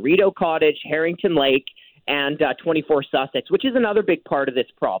Minister: Rideau Cottage, Harrington Lake, and 24 Sussex, which is another big part of this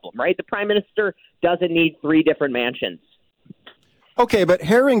problem, right? The Prime Minister doesn't need 3 different mansions. Okay, but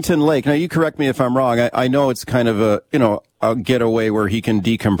Harrington Lake, now you correct me if I'm wrong. I know it's kind of a getaway where he can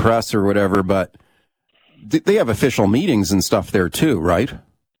decompress or whatever, but they have official meetings and stuff there too, right?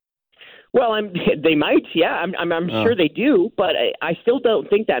 Well, they might, yeah. I'm sure they do, but I still don't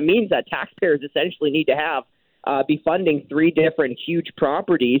think that means that taxpayers essentially need to have be funding 3 different huge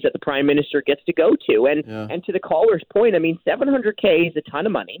properties that the Prime Minister gets to go to. And to the caller's point, I mean, $700K is a ton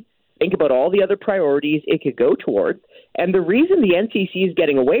of money. Think about all the other priorities it could go towards. And the reason the NCC is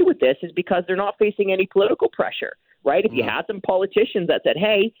getting away with this is because they're not facing any political pressure, right? If you had some politicians that said,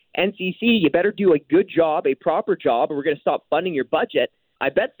 hey, NCC, you better do a good job, a proper job, or we're going to stop funding your budget, I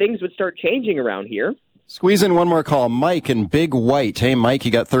bet things would start changing around here. Squeeze in one more call. Mike in Big White. Hey, Mike,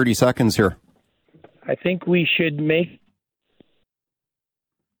 you got 30 seconds here. I think we should make...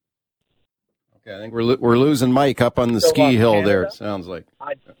 Okay, I think we're losing Mike up on the ski hill Canada. There, it sounds like.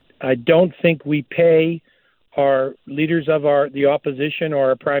 I don't think we pay our leaders of the opposition or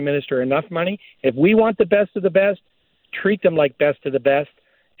our Prime Minister enough money. If we want the best of the best, treat them like best of the best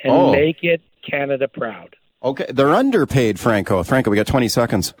and make it Canada proud. Okay, they're underpaid, Franco. Franco, we got 20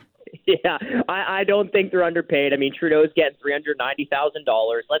 seconds. Yeah, I don't think they're underpaid. I mean, Trudeau's getting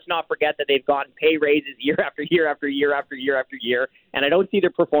 $390,000. Let's not forget that they've gotten pay raises year after year after year after year after year, and I don't see their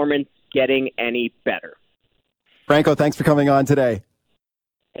performance getting any better. Franco, thanks for coming on today.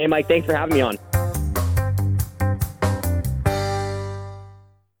 Hey, Mike, thanks for having me on.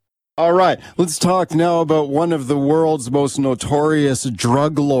 All right, let's talk now about one of the world's most notorious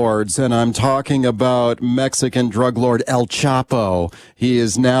drug lords, and I'm talking about Mexican drug lord El Chapo. He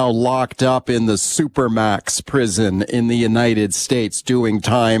is now locked up in the Supermax prison in the United States, doing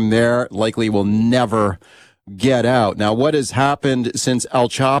time there, likely will never get out. Now, what has happened since El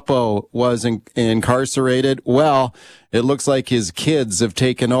Chapo was incarcerated? Well, it looks like his kids have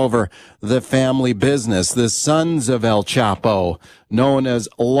taken over the family business. The sons of El Chapo, known as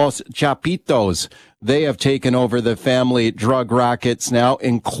Los Chapitos, they have taken over the family drug rackets now,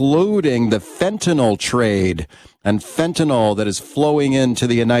 including the fentanyl trade. And fentanyl that is flowing into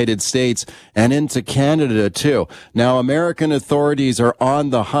the United States and into Canada, too. Now, American authorities are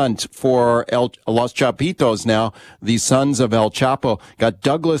on the hunt for Los Chapitos now, the sons of El Chapo. Got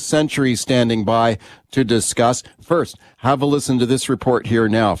Douglas Century standing by to discuss. First, have a listen to this report here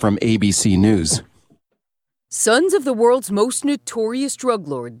now from ABC News. Sons of the world's most notorious drug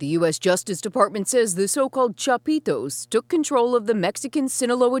lord, the U.S. Justice Department says the so-called Chapitos took control of the Mexican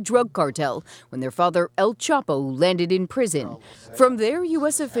Sinaloa drug cartel when their father, El Chapo, landed in prison. From there,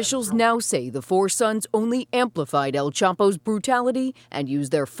 U.S. officials now say the four sons only amplified El Chapo's brutality and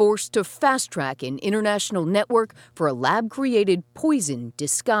used their force to fast-track an international network for a lab-created poison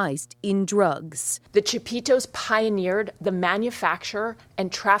disguised in drugs. The Chapitos pioneered the manufacture and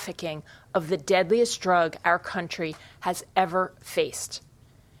trafficking of the deadliest drug our country has ever faced.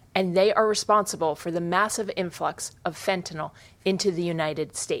 And they are responsible for the massive influx of fentanyl into the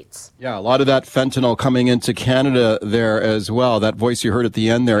United States. Yeah, a lot of that fentanyl coming into Canada there as well. That voice you heard at the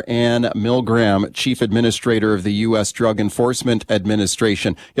end there, Ann Milgram, Chief Administrator of the U.S. Drug Enforcement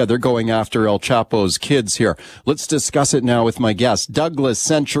Administration. Yeah, they're going after El Chapo's kids here. Let's discuss it now with my guest, Douglas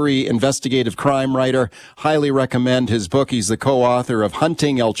Century, investigative crime writer. Highly recommend his book. He's the co-author of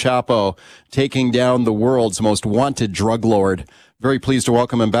Hunting El Chapo, Taking Down the World's Most Wanted Drug Lord. Very pleased to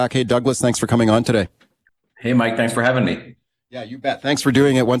welcome him back. Hey, Douglas, thanks for coming on today. Hey, Mike, thanks for having me. Yeah, you bet. Thanks for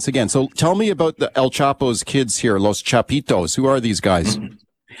doing it once again. So tell me about the El Chapo's kids here, Los Chapitos. Who are these guys?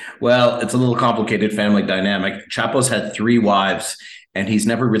 Well, it's a little complicated family dynamic. Chapo's had 3 wives, and he's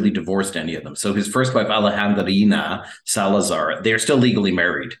never really divorced any of them. So his first wife, Alejandrina Salazar, they're still legally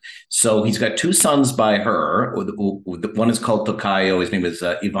married. So he's got 2 sons by her. One is called Tocayo. His name is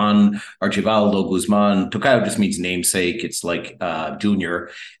Ivan Archibaldo Guzman. Tocayo just means namesake. It's like junior.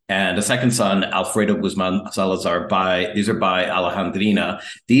 And a second son, Alfredo Guzman Salazar, these are by Alejandrina.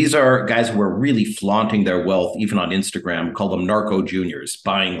 These are guys who are really flaunting their wealth, even on Instagram, call them narco juniors,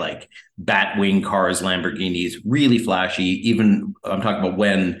 buying like Batwing cars, Lamborghinis, really flashy, even I'm talking about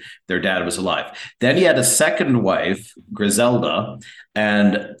when their dad was alive. Then he had a second wife, Griselda,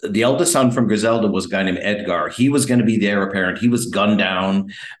 and the eldest son from Griselda was a guy named Edgar. He was going to be the heir apparent. He was gunned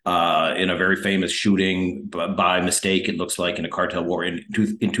down in a very famous shooting by mistake, it looks like, in a cartel war in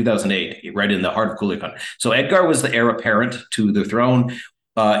 2008, right in the heart of Culiacan. So Edgar was the heir apparent to the throne.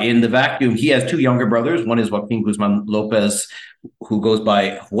 In the vacuum, he has 2 younger brothers. One is Joaquin Guzman Lopez, who goes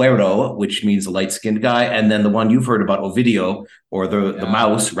by Huero, which means the light-skinned guy, and then the one you've heard about, Ovidio, or the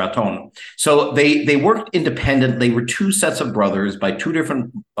mouse, Raton. So they worked independent. They were 2 sets of brothers by 2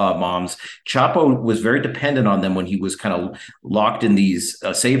 different moms. Chapo was very dependent on them when he was kind of locked in these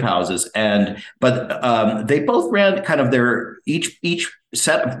safe houses. But they both ran kind of their each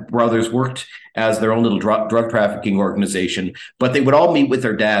set of brothers worked as their own little drug trafficking organization, but they would all meet with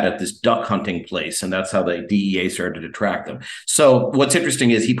their dad at this duck hunting place, and that's how the DEA started to track them. So what's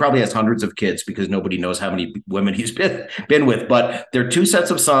interesting is he probably has hundreds of kids because nobody knows how many women he's been with, but they're 2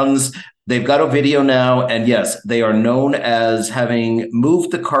 sets of sons. They've got a video now, and yes, they are known as having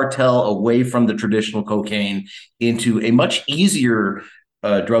moved the cartel away from the traditional cocaine into a much easier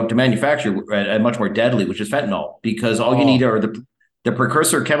drug to manufacture and much more deadly, which is fentanyl, because all you need are the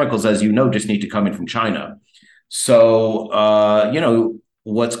precursor chemicals, as you know, just need to come in from China. So,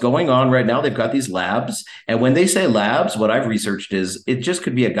 what's going on right now, they've got these labs. And when they say labs, what I've researched is it just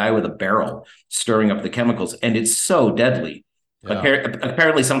could be a guy with a barrel stirring up the chemicals. And it's so deadly. Yeah.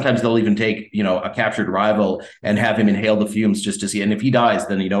 Apparently, sometimes they'll even take, a captured rival and have him inhale the fumes just to see. And if he dies,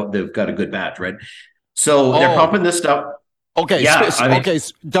 then, they've got a good batch, right? So they're pumping this stuff. Okay,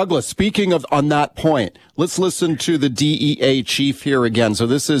 Douglas, speaking of on that point, let's listen to the DEA chief here again. So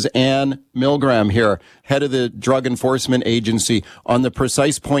this is Ann Milgram here, head of the Drug Enforcement Agency, on the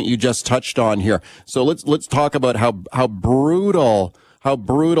precise point you just touched on here. So let's talk about how brutal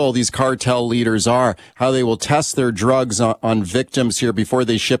these cartel leaders are, how they will test their drugs on victims here before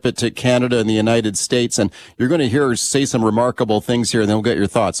they ship it to Canada and the United States. And you're going to hear her say some remarkable things here, and then we'll get your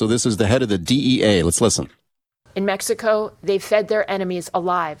thoughts. So this is the head of the DEA. Let's listen. In Mexico, they fed their enemies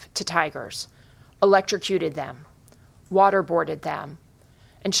alive to tigers, electrocuted them, waterboarded them,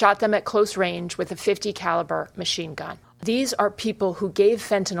 and shot them at close range with a .50 caliber machine gun. These are people who gave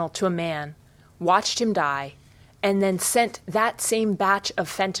fentanyl to a man, watched him die, and then sent that same batch of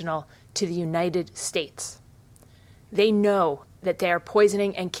fentanyl to the United States. They know that they are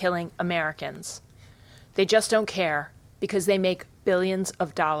poisoning and killing Americans. They just don't care because they make billions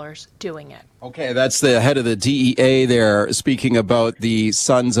of dollars doing it. Okay, that's the head of the DEA there speaking about the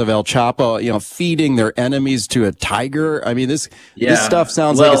sons of El Chapo, feeding their enemies to a tiger. I mean, this stuff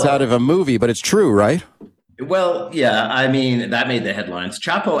sounds like it's out of a movie, but it's true, right? Well, yeah, I mean, that made the headlines.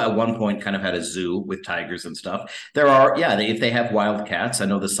 Chapo at one point kind of had a zoo with tigers and stuff. There are, if they have wild cats, I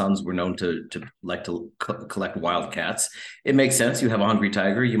know the sons were known to like to collect wild cats. It makes sense. You have a hungry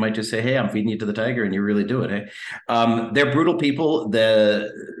tiger, you might just say, hey, I'm feeding you to the tiger, and you really do it. Hey, they're brutal people.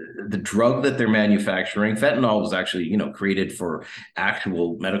 the drug that they're manufacturing. Fentanyl was actually, created for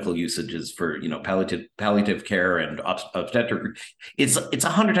actual medical usages for, palliative care and obstetric. It's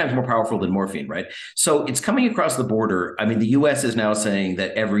 100 times more powerful than morphine, right? So it's coming across the border. I mean, the U.S. is now saying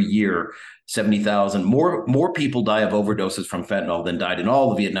that every year 70,000 more people die of overdoses from fentanyl than died in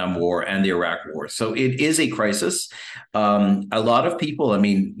all the Vietnam War and the Iraq War. So it is a crisis. A lot of people,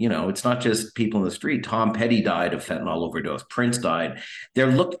 it's not just people in the street. Tom Petty died of fentanyl overdose. Prince died.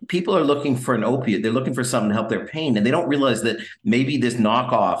 People are looking for an opiate. They're looking for something to help their pain, and they don't realize that maybe this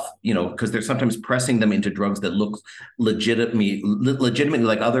knockoff, because they're sometimes pressing them into drugs that look legitimately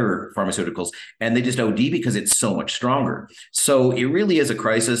like other pharmaceuticals, and they just OD because it's so much stronger. So it really is a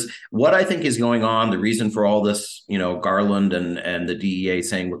crisis. What I think is going on, the reason for all this, Garland and the DEA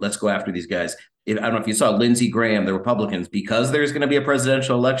saying, well, let's go after these guys. I don't know if you saw Lindsey Graham, the Republicans, because there's going to be a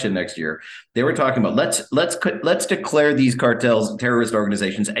presidential election next year. They were talking about let's declare these cartels terrorist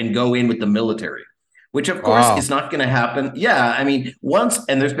organizations and go in with the military, which of course is not going to happen. Yeah,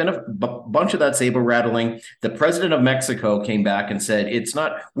 and there's been a bunch of that saber rattling. The president of Mexico came back and said,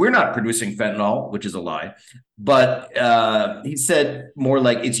 we're not producing fentanyl, which is a lie. But he said more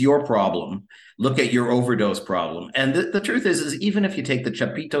like, it's your problem. Look at your overdose problem. And the truth is even if you take the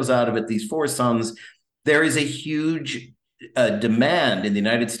Chapitos out of it, these four sons, there is a huge demand in the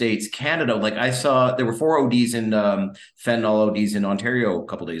United States, Canada. Like I saw, there were 4 ODs in fentanyl ODs in Ontario a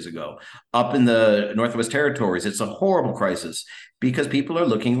couple days ago. Up in the Northwest Territories, it's a horrible crisis because people are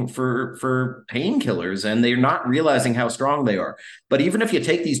looking for painkillers and they're not realizing how strong they are. But even if you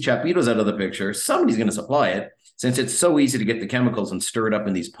take these Chapitos out of the picture, somebody's going to supply it, since it's so easy to get the chemicals and stir it up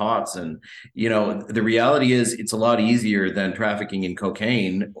in these pots. And, the reality is it's a lot easier than trafficking in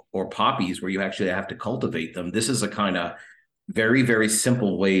cocaine or poppies where you actually have to cultivate them. This is a kind of very, very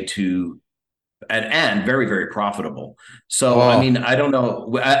simple way to, and very, very profitable. So, I don't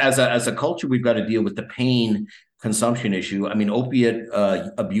know, as a culture, we've got to deal with the pain consumption issue. Opiate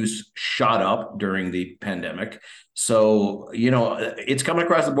abuse shot up during the pandemic. So, it's coming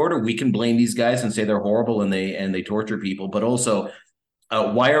across the border. We can blame these guys and say they're horrible and they torture people, but also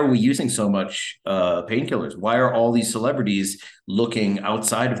why are we using so much painkillers? Why are all these celebrities looking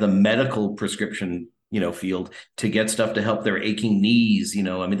outside of the medical prescription field to get stuff to help their aching knees?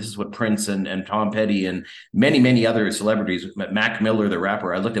 This is what Prince and Tom Petty and many, many other celebrities, Mac Miller, the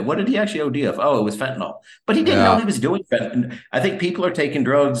rapper, I looked at, what did he actually OD of? Oh, it was fentanyl. But he didn't know he was doing fentanyl. I think people are taking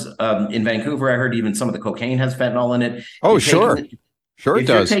drugs. In Vancouver, I heard even some of the cocaine has fentanyl in it. Oh, sure. It does. If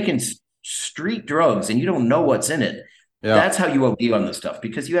you're taking street drugs and you don't know what's in it, that's how you OD on this stuff,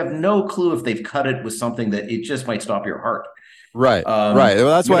 because you have no clue if they've cut it with something that it just might stop your heart. Right. Right. Well,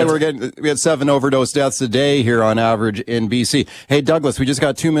 that's why we had 7 overdose deaths a day here on average in BC. Hey, Douglas, we just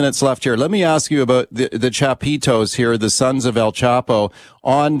got 2 minutes left here. Let me ask you about the Chapitos here, the sons of El Chapo,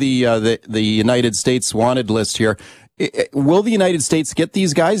 on the United States wanted list here. Will the United States get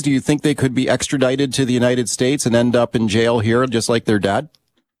these guys? Do you think they could be extradited to the United States and end up in jail here, just like their dad?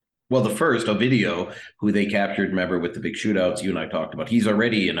 Well, the first, Ovidio, who they captured, remember, with the big shootouts you and I talked about, he's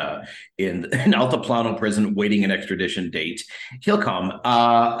already in Altiplano prison waiting an extradition date. He'll come.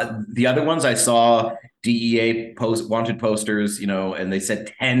 The other ones I saw, DEA wanted posters, and they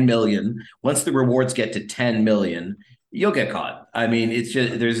said 10 million. Once the rewards get to 10 million, you'll get caught. It's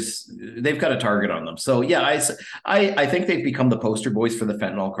just they've got a target on them. So yeah, I think they've become the poster boys for the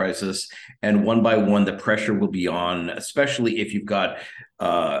fentanyl crisis, and one by one the pressure will be on, especially if you've got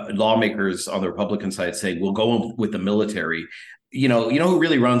lawmakers on the Republican side saying we'll go with the military. You know who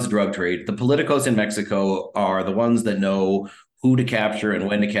really runs the drug trade? The politicos in Mexico are the ones that know who to capture and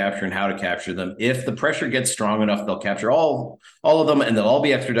when to capture and how to capture them. If the pressure gets strong enough, they'll capture all of them, and they'll all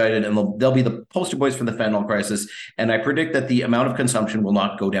be extradited, and they'll be the poster boys for the fentanyl crisis. And I predict that the amount of consumption will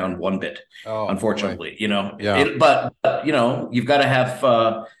not go down one bit, unfortunately. Boy. But you've got to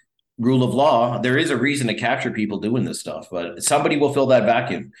have rule of law. There is a reason to capture people doing this stuff, but somebody will fill that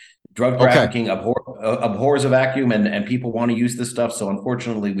vacuum. Drug trafficking abhors a vacuum, and people want to use this stuff. So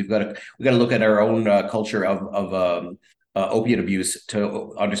unfortunately, we've got to look at our own culture of opiate abuse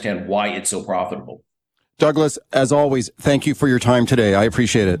to understand why it's so profitable. Douglas, as always, thank you for your time today. I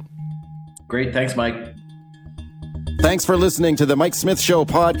appreciate it. Great. Thanks, Mike. Thanks for listening to the Mike Smith Show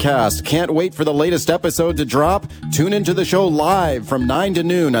podcast. Can't wait for the latest episode to drop? Tune into the show live from 9 to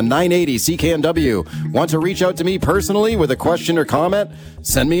noon on 980 CKNW. Want to reach out to me personally with a question or comment?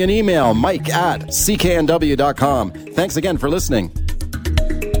 Send me an email, mike@cknw.com. Thanks again for listening.